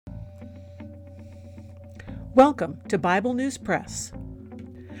Welcome to Bible News Press.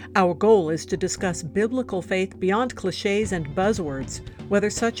 Our goal is to discuss biblical faith beyond cliches and buzzwords, whether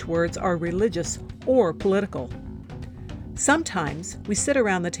such words are religious or political. Sometimes we sit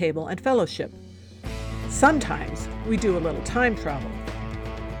around the table and fellowship. Sometimes we do a little time travel.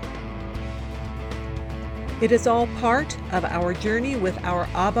 It is all part of our journey with our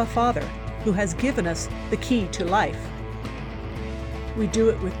Abba Father, who has given us the key to life. We do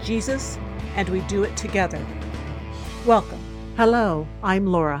it with Jesus, and we do it together. Welcome. Hello, I'm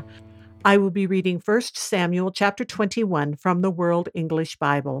Laura. I will be reading 1 Samuel chapter 21 from the World English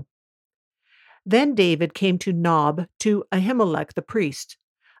Bible. Then David came to Nob to Ahimelech the priest.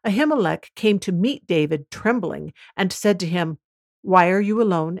 Ahimelech came to meet David trembling and said to him, "Why are you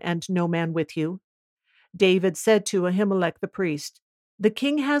alone and no man with you?" David said to Ahimelech the priest, "The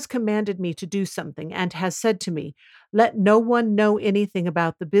king has commanded me to do something and has said to me, 'Let no one know anything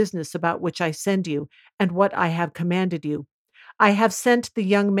about the business about which I send you and what I have commanded you.' I have sent the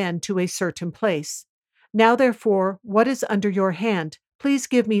young men to a certain place. Now, therefore, what is under your hand? Please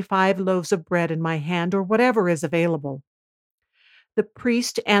give me 5 loaves of bread in my hand, or whatever is available." The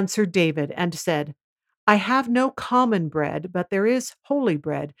priest answered David and said, "I have no common bread, but there is holy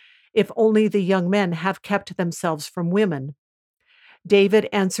bread, if only the young men have kept themselves from women." David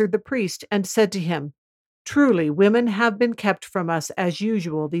answered the priest and said to him, "Truly, women have been kept from us as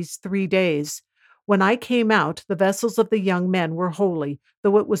usual these 3 days. When I came out, the vessels of the young men were holy,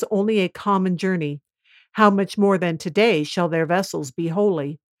 though it was only a common journey. How much more than today shall their vessels be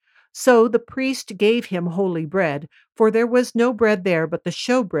holy?" So the priest gave him holy bread, for there was no bread there but the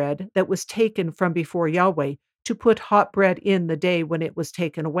showbread that was taken from before Yahweh, to put hot bread in the day when it was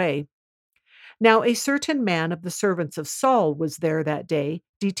taken away. Now a certain man of the servants of Saul was there that day,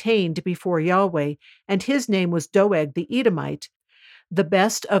 detained before Yahweh, and his name was Doeg the Edomite, the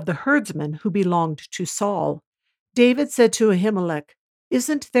best of the herdsmen who belonged to Saul. David said to Ahimelech,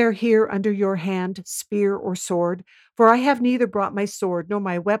 "Isn't there here under your hand spear or sword? For I have neither brought my sword nor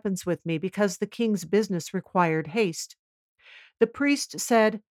my weapons with me, because the king's business required haste." The priest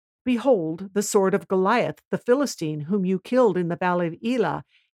said, "Behold, the sword of Goliath, the Philistine, whom you killed in the valley of Elah,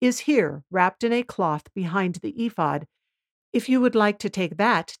 is here, wrapped in a cloth behind the ephod. If you would like to take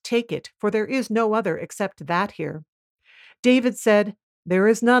that, take it, for there is no other except that here." David said, "There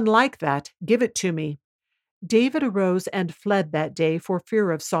is none like that. Give it to me." David arose and fled that day for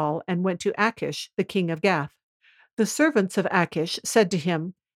fear of Saul, and went to Achish, the king of Gath. The servants of Achish said to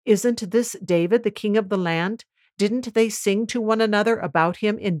him, "Isn't this David, the king of the land? Didn't they sing to one another about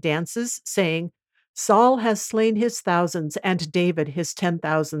him in dances, saying, 'Saul has slain his thousands, and David his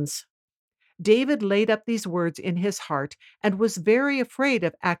 10,000s?'" David laid up these words in his heart, and was very afraid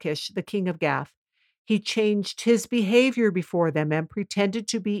of Achish, the king of Gath. He changed his behavior before them, and pretended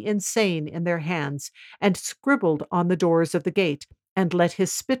to be insane in their hands, and scribbled on the doors of the gate, and let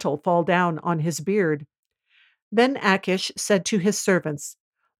his spittle fall down on his beard. Then Achish said to his servants,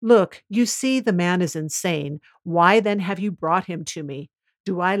 "Look, you see the man is insane. Why then have you brought him to me?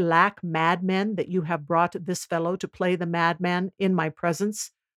 Do I lack madmen that you have brought this fellow to play the madman in my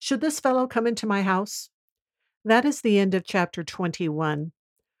presence? Should this fellow come into my house?" That is the end of chapter 21.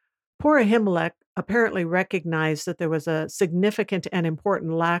 Poor Ahimelech apparently recognized that there was a significant and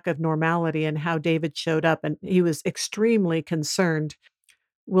important lack of normality in how David showed up, and he was extremely concerned.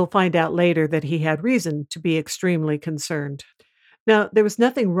 We'll find out later that he had reason to be extremely concerned. Now, there was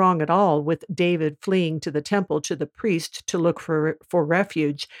nothing wrong at all with David fleeing to the temple to the priest to look for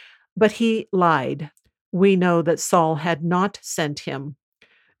refuge, but he lied. We know that Saul had not sent him.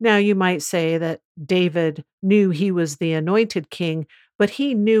 Now, you might say that David knew he was the anointed king, but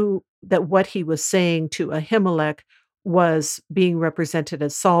he knew that what he was saying to Ahimelech was being represented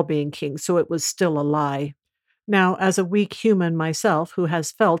as Saul being king, so it was still a lie. Now, as a weak human myself who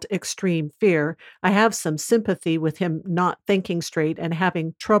has felt extreme fear, I have some sympathy with him not thinking straight and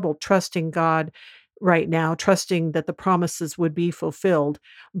having trouble trusting God right now, trusting that the promises would be fulfilled.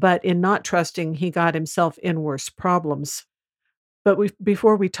 But in not trusting, he got himself in worse problems. But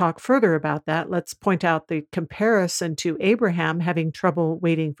before we talk further about that, let's point out the comparison to Abraham having trouble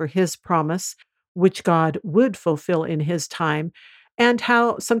waiting for his promise, which God would fulfill in his time, and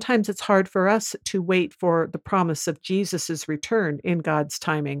how sometimes it's hard for us to wait for the promise of Jesus' return in God's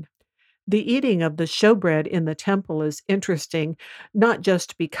timing. The eating of the showbread in the temple is interesting, not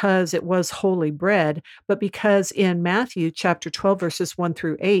just because it was holy bread, but because in Matthew chapter 12, verses 1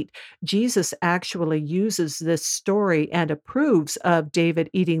 through 8, Jesus actually uses this story and approves of David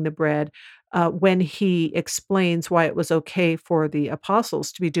eating the bread when he explains why it was okay for the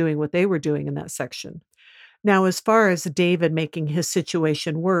apostles to be doing what they were doing in that section. Now, as far as David making his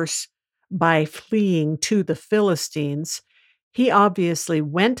situation worse, by fleeing to the Philistines. He obviously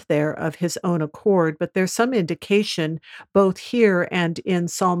went there of his own accord, but there's some indication, both here and in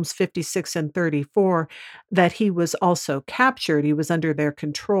Psalms 56 and 34, that he was also captured. He was under their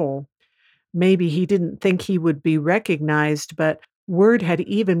control. Maybe he didn't think he would be recognized, but word had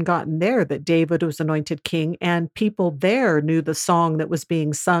even gotten there that David was anointed king, and people there knew the song that was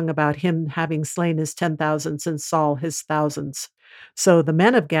being sung about him having slain his 10,000s and Saul his thousands. So the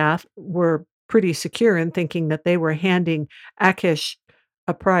men of Gath were pretty secure in thinking that they were handing Achish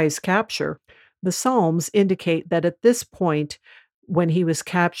a prize capture. The Psalms indicate that at this point, when he was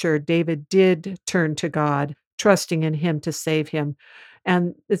captured, David did turn to God, trusting in him to save him.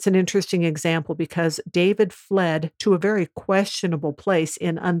 And it's an interesting example because David fled to a very questionable place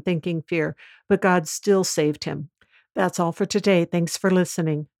in unthinking fear, but God still saved him. That's all for today. Thanks for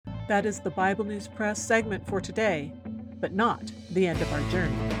listening. That is the Bible News Press segment for today, but not the end of our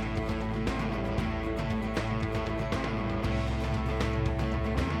journey.